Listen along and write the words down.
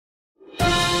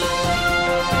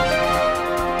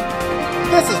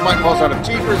This is Mike Walls out of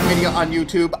Jeepers Media on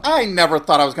YouTube. I never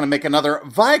thought I was going to make another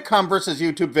Viacom versus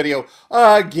YouTube video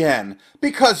again,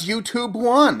 because YouTube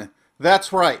won.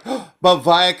 That's right, but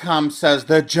Viacom says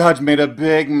the judge made a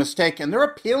big mistake and they're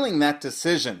appealing that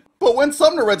decision. But when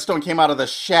Sumner Redstone came out of the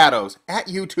shadows at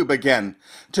YouTube again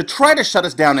to try to shut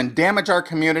us down and damage our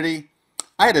community,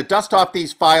 I had to dust off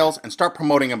these files and start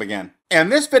promoting them again.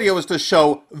 And this video is to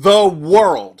show the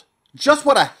world just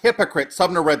what a hypocrite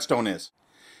Sumner Redstone is.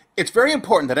 It's very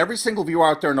important that every single viewer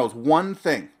out there knows one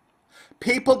thing.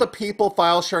 People-to-people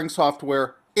file sharing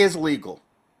software is legal.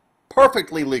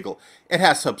 Perfectly legal. It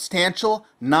has substantial,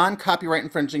 non-copyright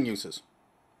infringing uses.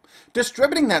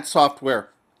 Distributing that software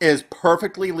is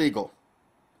perfectly legal,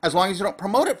 as long as you don't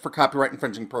promote it for copyright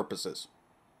infringing purposes.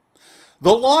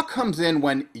 The law comes in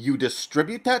when you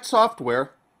distribute that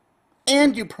software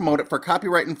and you promote it for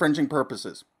copyright infringing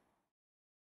purposes.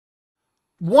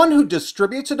 One who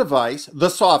distributes a device,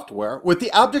 the software, with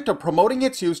the object of promoting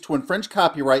its use to infringe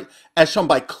copyright as shown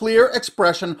by clear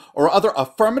expression or other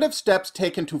affirmative steps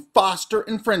taken to foster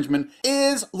infringement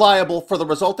is liable for the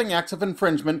resulting acts of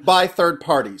infringement by third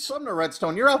parties. Sumner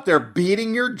Redstone, you're out there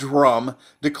beating your drum,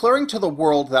 declaring to the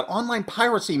world that online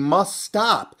piracy must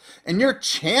stop, and you're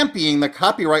championing the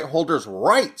copyright holders'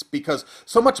 rights because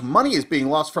so much money is being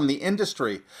lost from the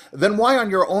industry. Then why on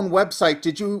your own website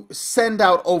did you send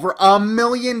out over 1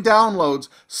 million downloads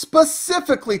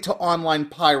specifically to online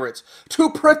pirates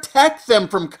to protect them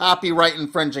from copyright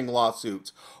infringing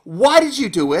lawsuits? Why did you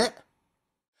do it?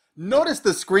 Notice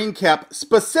the screen cap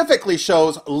specifically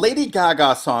shows Lady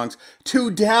Gaga songs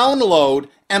to download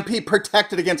and be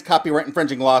protected against copyright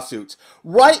infringing lawsuits,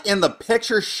 right in the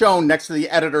picture shown next to the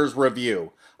editor's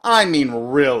review. I mean,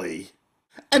 really.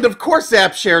 And of course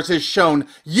ZapShares is shown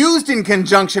used in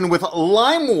conjunction with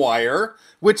Limewire,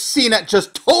 which CNET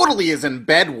just totally is in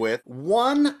bed with.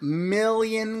 1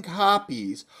 million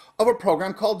copies of a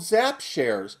program called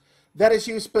ZapShares that is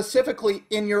used specifically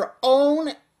in your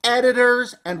own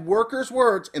editors' and workers'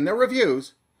 words in their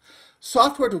reviews.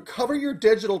 Software to cover your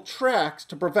digital tracks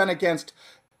to prevent against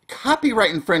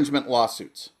copyright infringement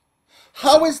lawsuits.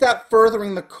 How is that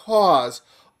furthering the cause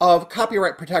of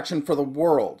copyright protection for the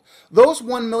world? Those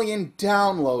 1 million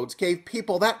downloads gave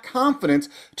people that confidence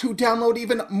to download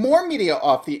even more media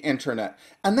off the internet.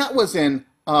 And that was in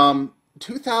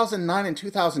 2009 and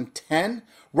 2010,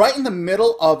 right in the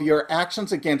middle of your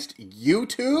actions against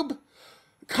YouTube.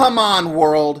 Come on,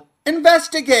 world,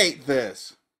 investigate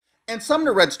this. And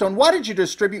Sumner Redstone, why did you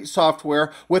distribute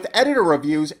software with editor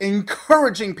reviews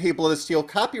encouraging people to steal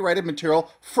copyrighted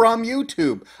material from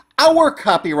YouTube? Our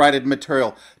copyrighted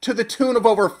material, to the tune of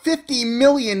over 50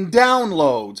 million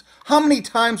downloads. How many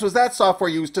times was that software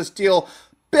used to steal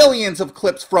billions of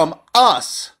clips from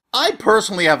us? I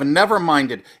personally have never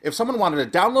minded if someone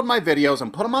wanted to download my videos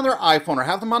and put them on their iPhone or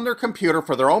have them on their computer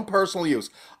for their own personal use.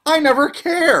 I never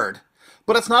cared.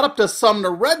 But it's not up to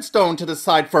Sumner Redstone to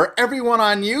decide for everyone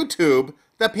on YouTube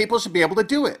that people should be able to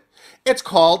do it. It's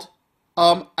called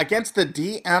against the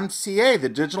DMCA, the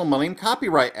Digital Millennium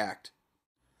Copyright Act.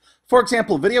 For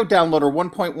example, Video Downloader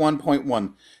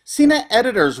 1.1.1, CNET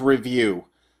Editor's Review.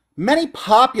 Many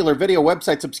popular video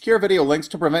websites obscure video links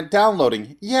to prevent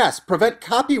downloading. Yes, prevent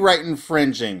copyright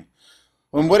infringing.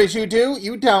 And what did you do?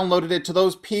 You downloaded it to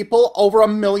those people over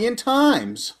 1 million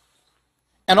times.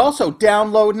 And also,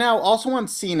 Download Now, also on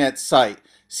CNET's site.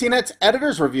 CNET's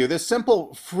Editor's Review, this simple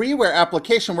freeware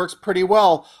application works pretty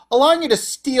well, allowing you to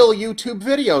steal YouTube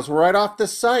videos right off the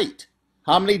site.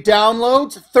 How many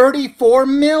downloads? 34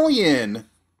 million.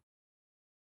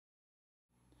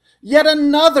 Yet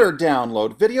another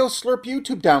download, Video Slurp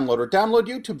YouTube Downloader. Download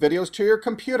YouTube videos to your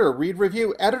computer. Read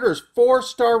review. Editor's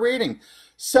 4-star rating.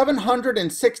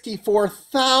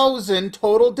 764,000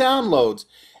 total downloads.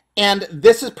 And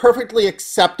this is perfectly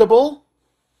acceptable.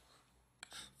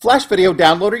 Flash Video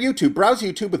Downloader YouTube. Browse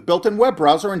YouTube with built-in web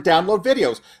browser and download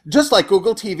videos. Just like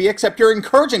Google TV, except you're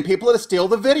encouraging people to steal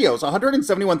the videos.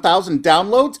 171,000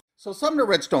 downloads. So Sumner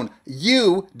Redstone,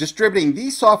 you distributing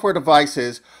these software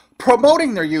devices,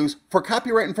 promoting their use for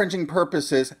copyright infringing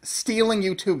purposes, stealing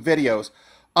YouTube videos.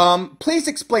 Please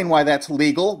explain why that's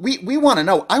legal. We want to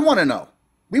know. I want to know.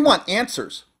 We want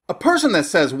answers. A person that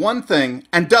says one thing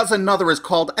and does another is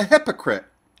called a hypocrite.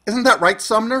 Isn't that right,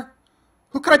 Sumner?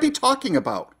 Who could I be talking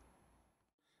about?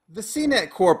 The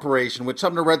CNET Corporation, which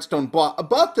Sumner Redstone bought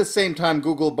about the same time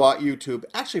Google bought YouTube,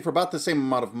 actually for about the same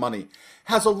amount of money,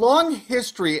 has a long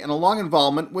history and a long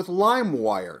involvement with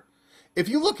Limewire. If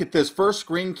you look at this first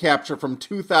screen capture from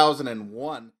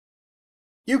 2001,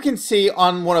 you can see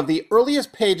on one of the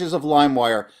earliest pages of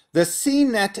Limewire, the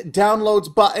CNET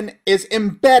Downloads button is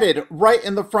embedded right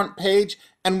in the front page,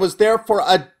 and was there for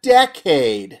a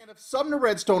decade. And if Sumner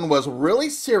Redstone was really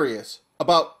serious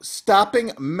about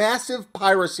stopping massive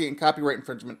piracy and copyright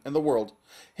infringement in the world,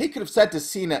 he could have said to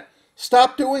CNET,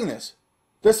 stop doing this.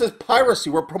 This is piracy.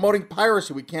 We're promoting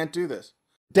piracy. We can't do this.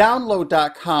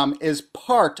 Download.com is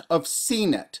part of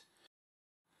CNET.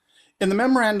 In the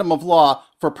Memorandum of Law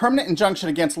for Permanent Injunction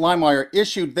against Limewire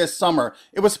issued this summer,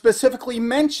 it was specifically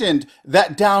mentioned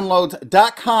that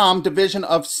Downloads.com division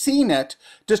of CNET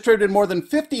distributed more than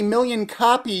 50 million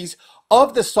copies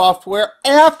of the software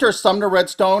after Sumner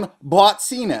Redstone bought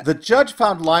CNET. The judge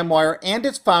found Limewire and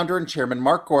its founder and chairman,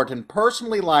 Mark Gordon,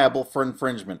 personally liable for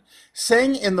infringement,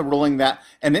 saying in the ruling that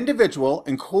an individual,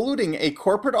 including a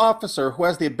corporate officer who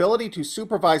has the ability to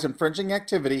supervise infringing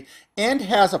activity and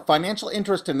has a financial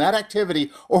interest in that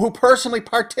activity, or who personally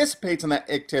participates in that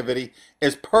activity,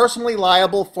 is personally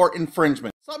liable for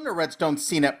infringement. Sumner Redstone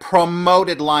CNET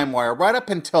promoted Limewire right up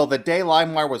until the day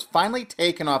Limewire was finally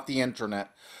taken off the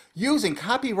internet, using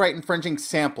copyright infringing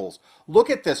samples. Look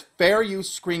at this fair use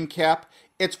screen cap.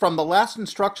 It's from the last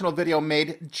instructional video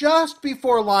made just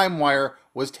before Limewire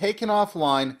was taken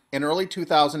offline in early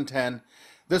 2010.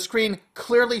 The screen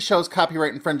clearly shows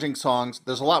copyright infringing songs.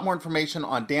 There's a lot more information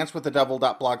on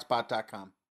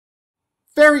dancewiththedevil.blogspot.com.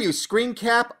 Fair use screen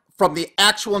cap from the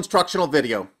actual instructional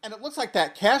video. And it looks like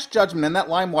that cash judgment in that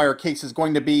Limewire case is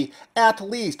going to be at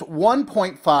least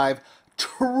 $1.5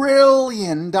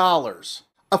 trillion.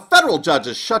 A federal judge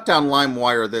has shut down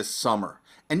Limewire this summer,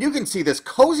 and you can see this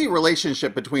cozy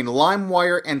relationship between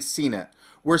Limewire and CNET,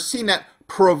 where CNET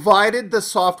provided the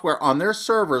software on their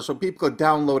servers so people could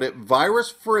download it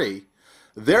virus-free,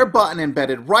 their button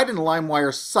embedded right in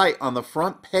Limewire's site on the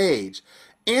front page,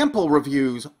 ample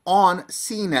reviews on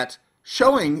CNET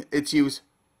showing its use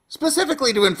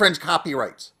specifically to infringe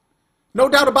copyrights. No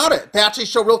doubt about it, they actually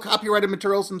show real copyrighted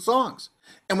materials and songs.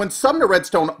 And when Sumner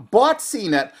Redstone bought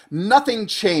CNET, nothing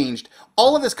changed.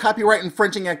 All of this copyright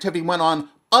infringing activity went on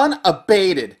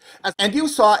unabated. And you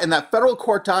saw in that federal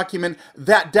court document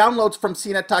that downloads from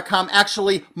CNET.com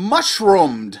actually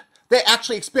mushroomed. They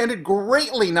actually expanded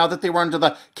greatly now that they were under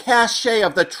the cachet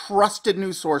of the trusted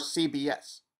news source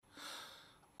CBS.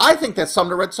 I think that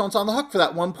Sumner Redstone's on the hook for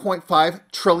that $1.5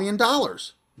 trillion.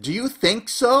 Do you think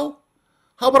so?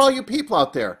 How about all you people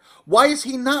out there? Why is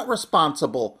he not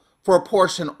responsible for a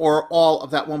portion or all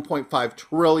of that $1.5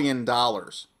 trillion?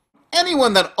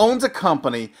 Anyone that owns a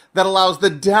company that allows the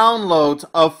downloads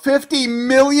of 50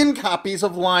 million copies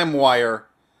of Limewire,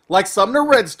 like Sumner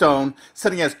Redstone,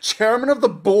 sitting as chairman of the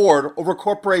board over a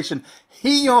corporation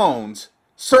he owns,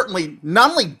 certainly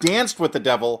not only danced with the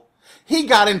devil, he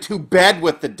got into bed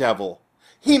with the devil.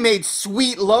 He made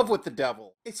sweet love with the devil.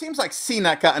 It seems like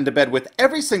CNET got into bed with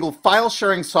every single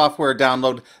file-sharing software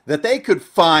download that they could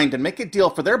find and make a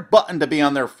deal for their button to be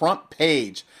on their front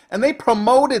page. And they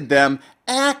promoted them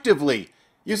actively,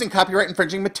 using copyright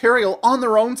infringing material on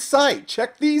their own site.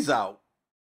 Check these out.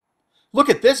 Look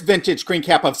at this vintage screen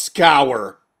cap of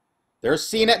Scour. There's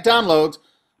CNET downloads.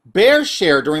 Bears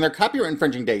share during their copyright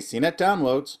infringing days. CNET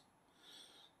downloads.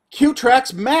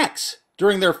 Q-Tracks Max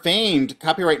during their famed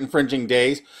copyright infringing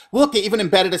days. Look, they even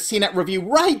embedded a CNET review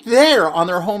right there on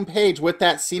their homepage with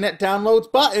that CNET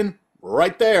downloads button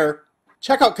right there.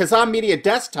 Check out Kazaa Media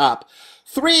Desktop.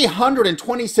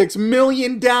 326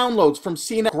 million downloads from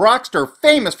CNET. Grokster,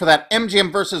 famous for that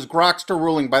MGM versus Grokster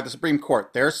ruling by the Supreme Court.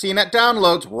 There's CNET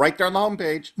downloads right there on the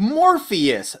homepage.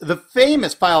 Morpheus, the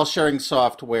famous file sharing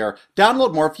software.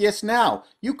 Download Morpheus now.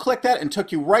 You click that and it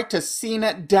took you right to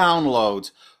CNET downloads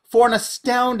for an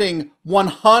astounding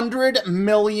 100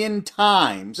 million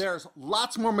times. There's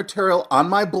lots more material on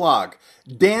my blog,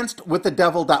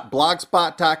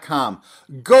 dancedwiththedevil.blogspot.com.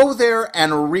 Go there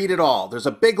and read it all. There's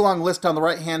a big long list on the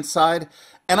right-hand side,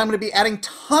 and I'm going to be adding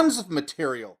tons of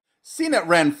material. CNET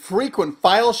ran frequent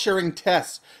file sharing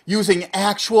tests using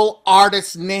actual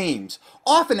artist names,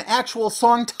 often actual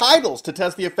song titles, to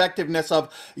test the effectiveness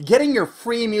of getting your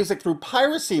free music through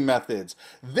piracy methods.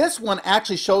 This one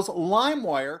actually shows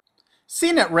Limewire.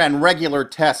 CNET ran regular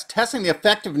tests testing the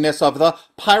effectiveness of the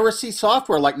piracy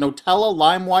software like Notella,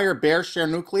 Limewire, BearShare,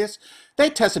 Nucleus. They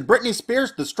tested Britney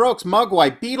Spears, The Strokes,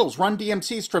 Mogwai, Beatles, Run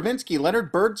DMC, Stravinsky,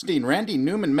 Leonard Bernstein, Randy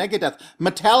Newman, Megadeth,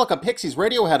 Metallica, Pixies,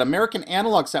 Radiohead, American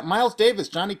Analog Set, Miles Davis,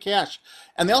 Johnny Cash.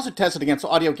 And they also tested against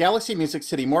Audio Galaxy, Music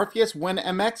City, Morpheus,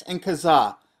 WinMX, and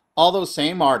Kazaa. All those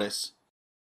same artists.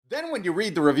 Then when you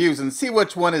read the reviews and see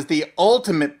which one is the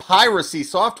ultimate piracy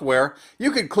software,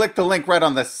 you can click the link right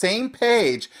on the same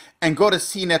page and go to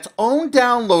CNET's own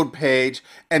download page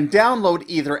and download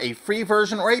either a free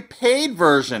version or a paid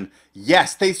version.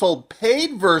 Yes, they sold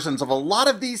paid versions of a lot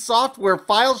of these software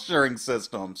file sharing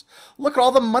systems. Look at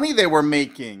all the money they were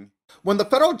making. When the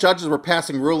federal judges were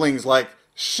passing rulings like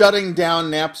shutting down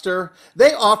Napster,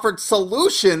 they offered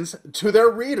solutions to their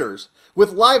readers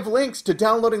with live links to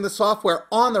downloading the software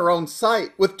on their own site,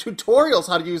 with tutorials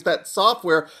how to use that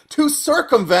software to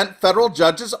circumvent federal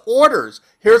judges' orders.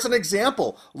 Here's an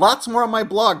example. Lots more on my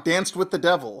blog, Danced with the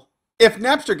Devil. If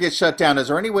Napster gets shut down, is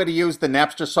there any way to use the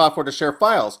Napster software to share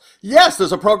files? Yes,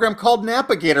 there's a program called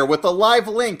Navigator with a live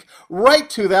link right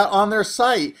to that on their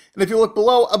site. And if you look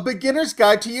below, a beginner's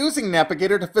guide to using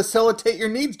Navigator to facilitate your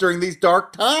needs during these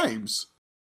dark times.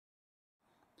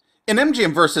 In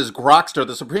MGM versus Grokster,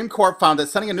 the Supreme Court found that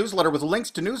sending a newsletter with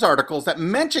links to news articles that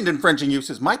mentioned infringing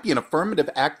uses might be an affirmative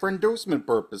act for endorsement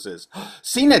purposes.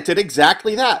 CNET did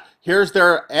exactly that. Here's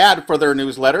their ad for their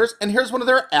newsletters, and here's one of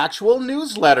their actual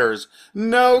newsletters.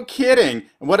 No kidding.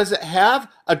 And what does it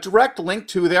have? A direct link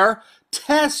to their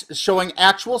tests showing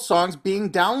actual songs being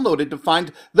downloaded to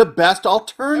find the best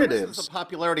alternatives. Since the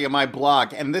popularity of my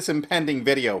blog and this impending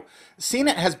video,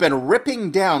 CNET has been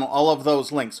ripping down all of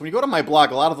those links. When you go to my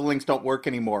blog, a lot of the links don't work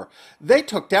anymore. They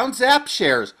took down Zap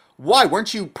Shares. Why?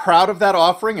 Weren't you proud of that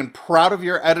offering and proud of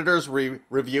your editor's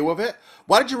review of it?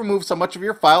 Why did you remove so much of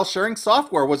your file sharing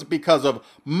software? Was it because of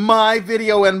my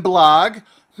video and blog?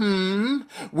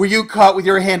 Were you caught with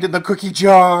your hand in the cookie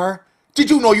jar? Did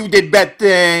you know you did bad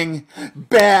thing?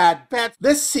 Bad.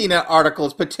 This CNET article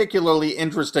is particularly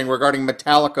interesting regarding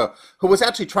Metallica, who was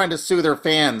actually trying to sue their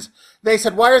fans. They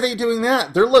said, why are they doing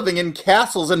that? They're living in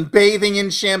castles and bathing in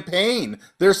champagne.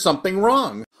 There's something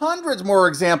wrong. Hundreds more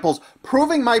examples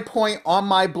proving my point on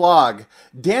my blog,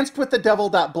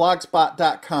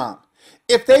 dancedwiththedevil.blogspot.com.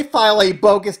 If they file a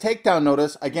bogus takedown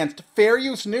notice against fair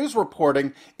use news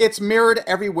reporting, it's mirrored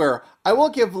everywhere. I will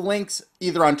give links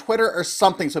either on Twitter or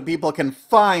something so people can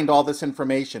find all this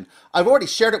information. I've already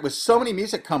shared it with so many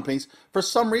music companies. For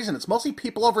some reason, it's mostly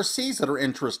people overseas that are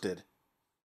interested.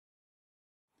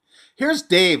 Here's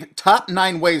Dave, top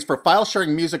 9 ways for file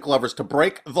sharing music lovers to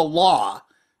break the law.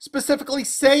 Specifically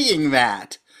saying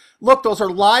that. Look, those are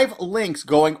live links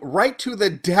going right to the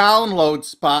download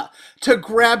spot to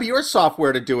grab your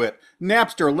software to do it.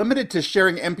 Napster, limited to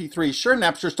sharing MP3s. Sure,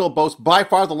 Napster still boasts by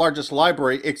far the largest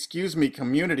library,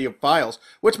 community of files,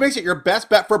 which makes it your best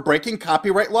bet for breaking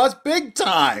copyright laws big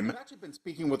time. I've actually been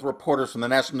speaking with reporters from the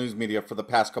national news media for the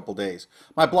past couple days.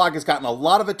 My blog has gotten a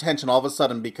lot of attention all of a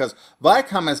sudden because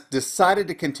Viacom has decided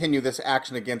to continue this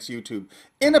action against YouTube,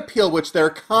 an appeal which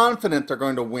they're confident they're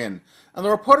going to win. And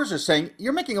the reporters are saying,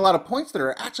 you're making a lot of points that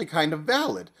are actually kind of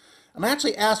valid. And I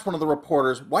actually asked one of the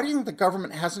reporters, why do you think the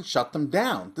government hasn't shut them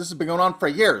down? This has been going on for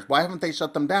years. Why haven't they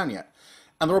shut them down yet?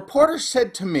 And the reporter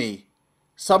said to me,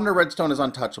 Sumner Redstone is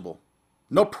untouchable.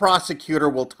 No prosecutor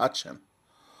will touch him.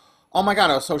 Oh my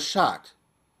God, I was so shocked.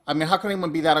 I mean, how can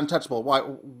anyone be that untouchable? Why?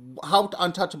 How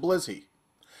untouchable is he?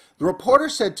 The reporter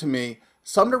said to me,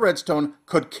 Sumner Redstone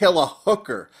could kill a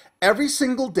hooker every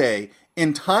single day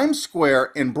in Times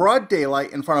Square in broad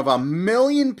daylight in front of 1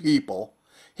 million people.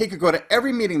 He could go to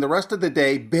every meeting the rest of the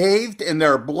day bathed in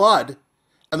their blood,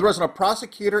 and there wasn't a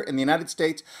prosecutor in the United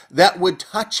States that would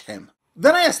touch him.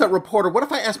 Then I asked that reporter, what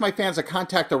if I asked my fans to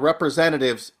contact their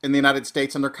representatives in the United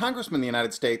States and their congressmen in the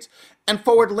United States and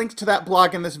forward links to that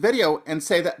blog in this video and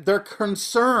say that they're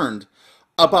concerned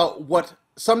about what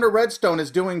Sumner Redstone is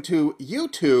doing to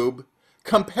YouTube,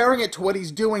 comparing it to what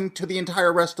he's doing to the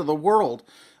entire rest of the world,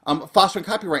 fostering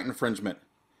copyright infringement.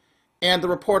 And the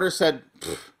reporter said,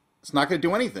 it's not going to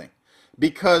do anything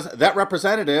because that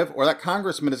representative or that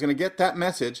congressman is going to get that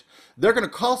message. They're going to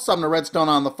call Sumner Redstone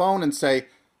on the phone and say,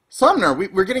 Sumner,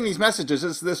 we're getting these messages.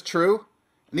 Is this true?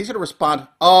 And he's going to respond,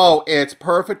 oh, it's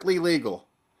perfectly legal.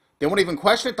 They won't even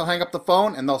question it. They'll hang up the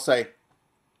phone and they'll say,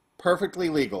 perfectly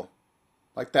legal.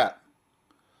 Like that.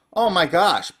 Oh my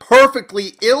gosh,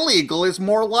 perfectly illegal is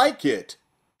more like it.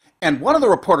 And one of the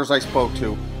reporters I spoke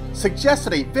to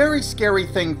suggested a very scary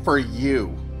thing for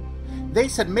you. They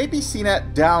said maybe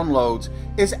CNET downloads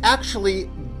is actually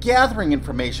gathering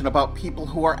information about people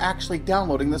who are actually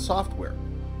downloading the software.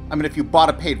 I mean, if you bought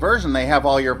a paid version, they have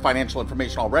all your financial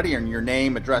information already and your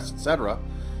name, address, etc.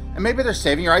 And maybe they're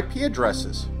saving your IP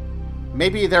addresses.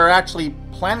 Maybe they're actually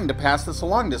planning to pass this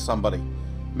along to somebody.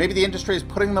 Maybe the industry is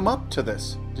putting them up to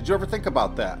this. Did you ever think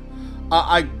about that?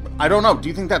 I don't know. Do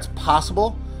you think that's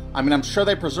possible? I mean, I'm sure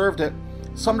they preserved it.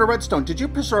 Sumner Redstone, did you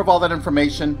preserve all that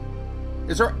information?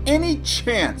 Is there any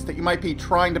chance that you might be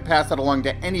trying to pass that along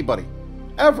to anybody?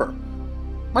 Ever?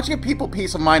 Why don't you give people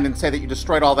peace of mind and say that you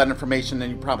destroyed all that information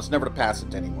and you promised never to pass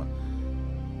it to anyone?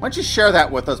 Why don't you share that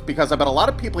with us? Because I bet a lot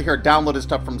of people here downloaded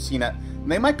stuff from CNET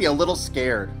and they might be a little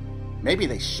scared. Maybe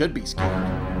they should be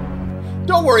scared.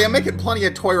 Don't worry, I'm making plenty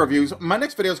of toy reviews. My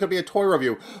next video is going to be a toy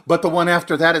review, but the one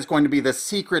after that is going to be the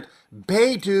secret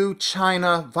Beidou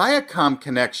China Viacom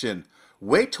connection.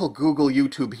 Wait till Google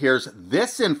YouTube hears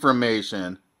this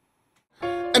information.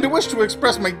 And I wish to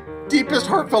express my deepest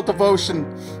heartfelt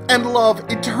devotion and love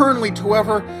eternally to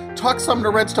whoever talked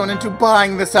Sumner Redstone into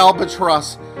buying this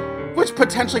albatross, which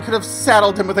potentially could have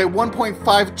saddled him with a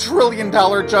 $1.5 trillion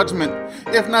judgment,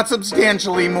 if not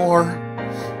substantially more.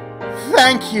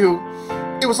 Thank you.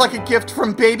 It was like a gift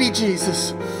from baby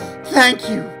Jesus. Thank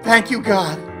you,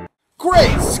 God.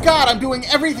 Great Scott, I'm doing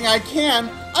everything I can.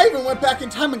 I even went back in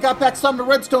time and got back Sumner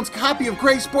Redstone's copy of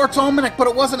Grey Sports Almanac, but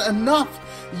it wasn't enough.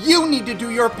 You need to do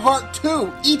your part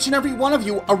too, each and every one of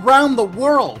you around the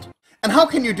world. And how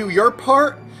can you do your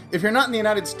part? If you're not in the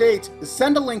United States,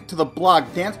 send a link to the blog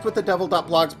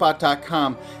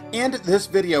dancewiththedevil.blogspot.com and this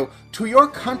video to your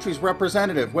country's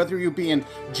representative, whether you be in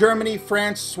Germany,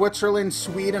 France, Switzerland,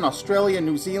 Sweden, Australia,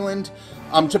 New Zealand,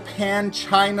 Japan,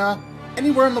 China,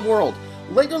 anywhere in the world.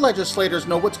 Let your legislators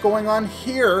know what's going on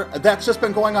here that's just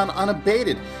been going on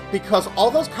unabated, because all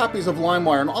those copies of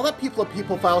Limewire and all that people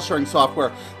file sharing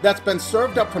software that's been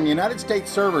served up from United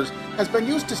States servers has been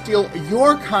used to steal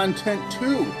your content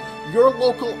too. Your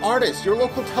local artists, your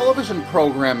local television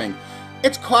programming.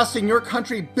 It's costing your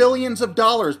country billions of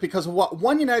dollars because of what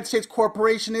one United States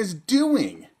corporation is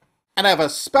doing. And I have a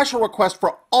special request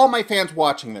for all my fans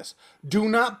watching this. Do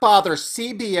not bother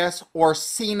CBS or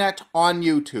CNET on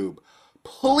YouTube.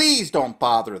 Please don't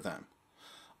bother them.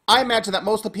 I imagine that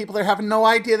most of the people there have no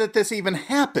idea that this even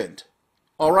happened.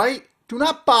 All right? Do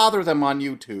not bother them on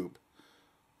YouTube.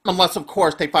 Unless, of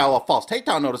course, they file a false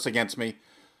takedown notice against me.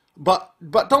 But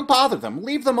don't bother them.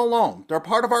 Leave them alone. They're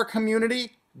part of our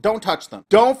community. Don't touch them.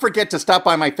 Don't forget to stop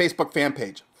by my Facebook fan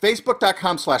page,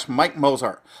 facebook.com/Mike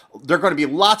Mozart. There are going to be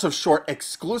lots of short,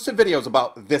 exclusive videos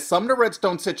about this Sumner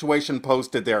Redstone situation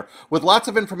posted there, with lots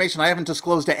of information I haven't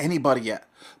disclosed to anybody yet.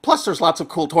 Plus, there's lots of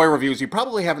cool toy reviews you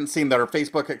probably haven't seen that are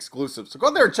Facebook exclusive, so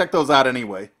go there and check those out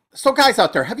anyway. So guys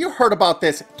out there, have you heard about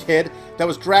this kid that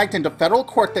was dragged into federal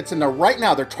court that's in there right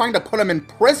now? They're trying to put him in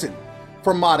prison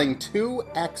for modding 2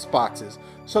 Xboxes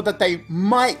so that they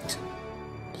might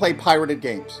play pirated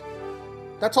games.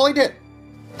 That's all he did.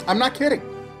 I'm not kidding,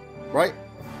 right?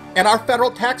 And our federal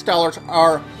tax dollars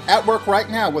are at work right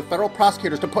now with federal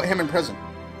prosecutors to put him in prison.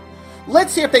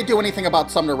 Let's see if they do anything about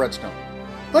Sumner Redstone.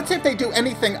 Let's see if they do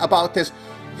anything about this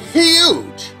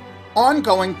huge,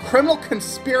 ongoing criminal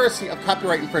conspiracy of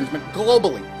copyright infringement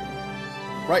globally,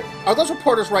 right? Are those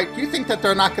reporters right? Do you think that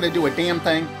they're not going to do a damn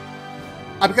thing?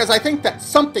 Because I think that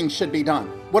something should be done.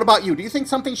 What about you? Do you think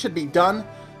something should be done?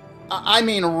 I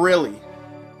mean, really.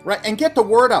 Right? And get the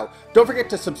word out. Don't forget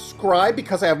to subscribe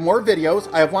because I have more videos.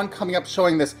 I have one coming up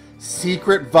showing this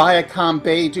secret Viacom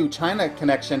Beidou China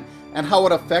connection and how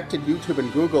it affected YouTube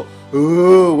and Google.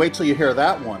 Ooh, wait till you hear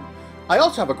that one. I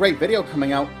also have a great video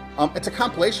coming out. It's a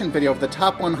compilation video of the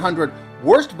top 100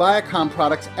 worst Viacom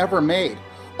products ever made.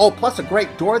 Oh, plus a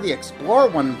great Dora the Explorer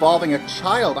one involving a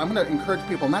child. I'm going to encourage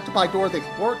people not to buy Dora the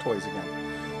Explorer toys again.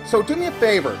 So do me a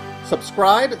favor,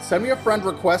 subscribe, send me a friend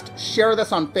request, share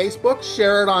this on Facebook,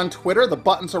 share it on Twitter. The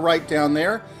buttons are right down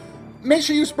there. Make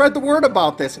sure you spread the word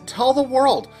about this. Tell the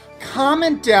world.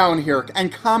 Comment down here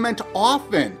and comment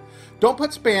often. Don't put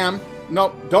spam.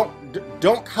 No,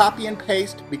 don't copy and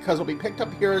paste because it'll be picked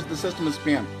up here as the system is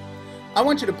spam. I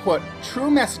want you to put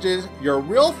true messages, your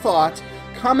real thoughts.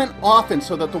 Comment often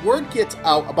so that the word gets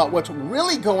out about what's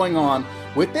really going on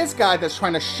with this guy that's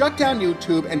trying to shut down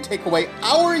YouTube and take away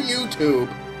our YouTube.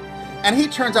 And he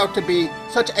turns out to be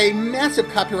such a massive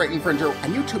copyright infringer,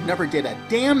 and YouTube never did a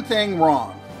damn thing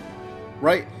wrong,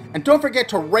 right? And don't forget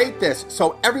to rate this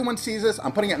so everyone sees this.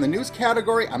 I'm putting it in the news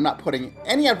category. I'm not putting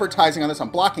any advertising on this. I'm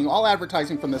blocking all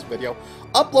advertising from this video.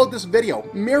 Upload this video,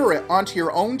 mirror it onto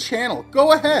your own channel.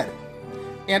 Go ahead.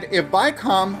 And if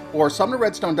Viacom or Sumner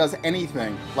Redstone does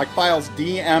anything, like files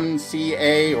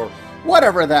DMCA or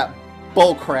whatever that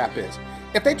bull crap is,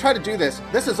 if they try to do this,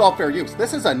 this is all fair use.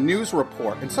 This is a news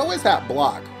report, and so is that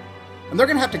blog. And they're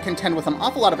going to have to contend with an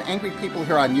awful lot of angry people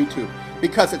here on YouTube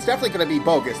because it's definitely going to be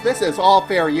bogus. This is all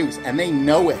fair use, and they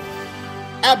know it.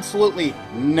 Absolutely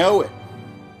know it.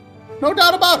 No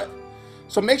doubt about it.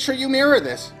 So make sure you mirror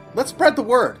this. Let's spread the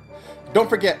word. Don't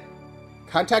forget,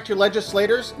 contact your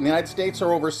legislators in the United States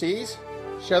or overseas.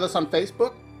 Share this on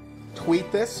Facebook. Tweet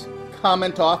this.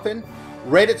 Comment often.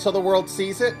 Rate it so the world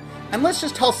sees it. And let's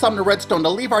just tell Sumner Redstone to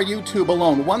leave our YouTube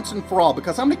alone once and for all,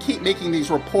 because I'm going to keep making these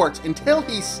reports until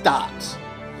he stops.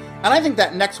 And I think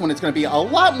that next one is going to be a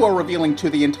lot more revealing to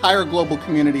the entire global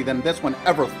community than this one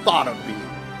ever thought of being.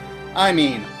 I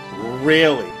mean,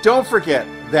 really. Don't forget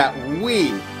that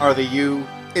we are the you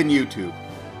in YouTube.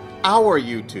 our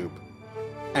YouTube.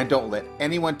 And don't let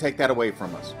anyone take that away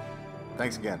from us.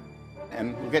 Thanks again.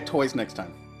 And we'll get toys next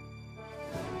time.